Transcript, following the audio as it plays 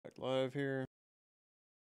live here.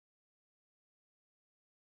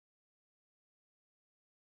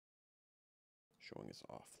 Showing us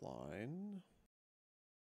offline.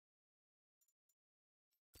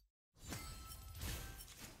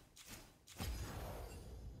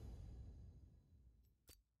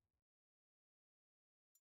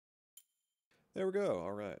 There we go.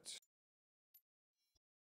 All right.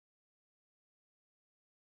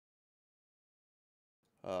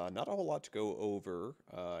 Not a whole lot to go over.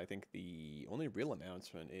 I think the only real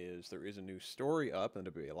announcement is there is a new story up in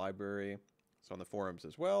the WA library. It's on the forums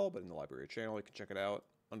as well, but in the library channel, you can check it out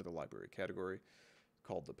under the library category,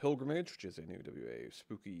 called The Pilgrimage, which is a new WA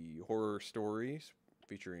spooky horror story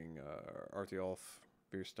featuring Artiolf,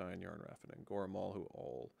 Bierstein, Yarnraffen, and Goramal, who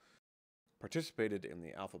all participated in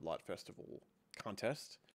the Alpha Blot Festival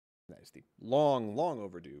contest. That is the long, long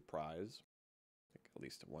overdue prize. I think at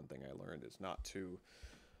least one thing I learned is not to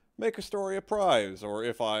make a story a prize, or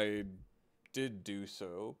if I did do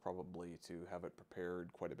so, probably to have it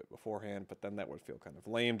prepared quite a bit beforehand, but then that would feel kind of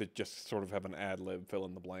lame to just sort of have an ad-lib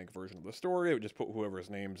fill-in-the-blank version of the story. It would just put whoever's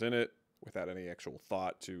name's in it without any actual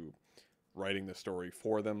thought to writing the story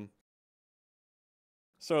for them.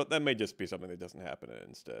 So that may just be something that doesn't happen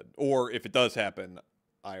instead. Or if it does happen,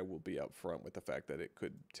 I will be upfront with the fact that it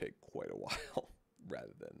could take quite a while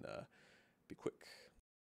rather than be quick.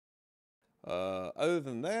 Other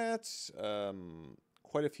than that,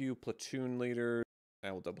 quite a few platoon leaders.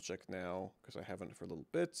 I will double check now because I haven't for a little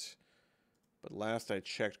bit. But last I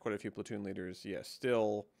checked, quite a few platoon leaders, yes,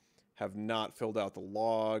 still have not filled out the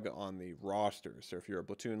log on the roster. So if you're a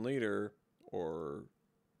platoon leader or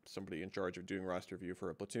somebody in charge of doing roster review for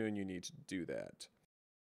a platoon, you need to do that.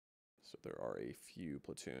 So there are a few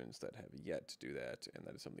platoons that have yet to do that, and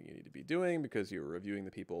that is something you need to be doing because you're reviewing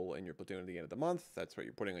the people in your platoon at the end of the month. That's what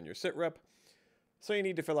you're putting on your sit rep. So you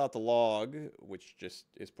need to fill out the log, which just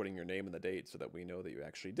is putting your name and the date so that we know that you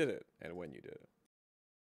actually did it and when you did it.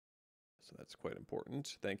 So that's quite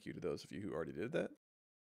important. Thank you to those of you who already did that.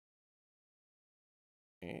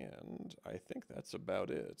 And I think that's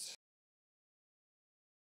about it.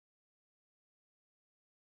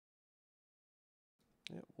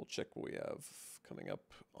 Yeah, we'll check what we have coming up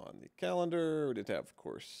on the calendar. We did have, of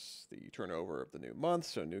course, the turnover of the new month,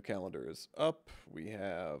 so new calendar is up. We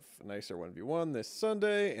have a nicer 1v1 this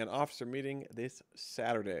Sunday and officer meeting this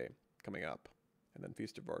Saturday coming up. And then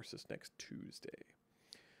Feast of Varsus next Tuesday.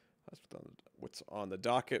 That's what's on the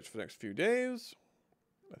docket for the next few days.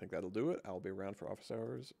 I think that'll do it. I'll be around for office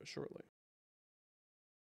hours shortly.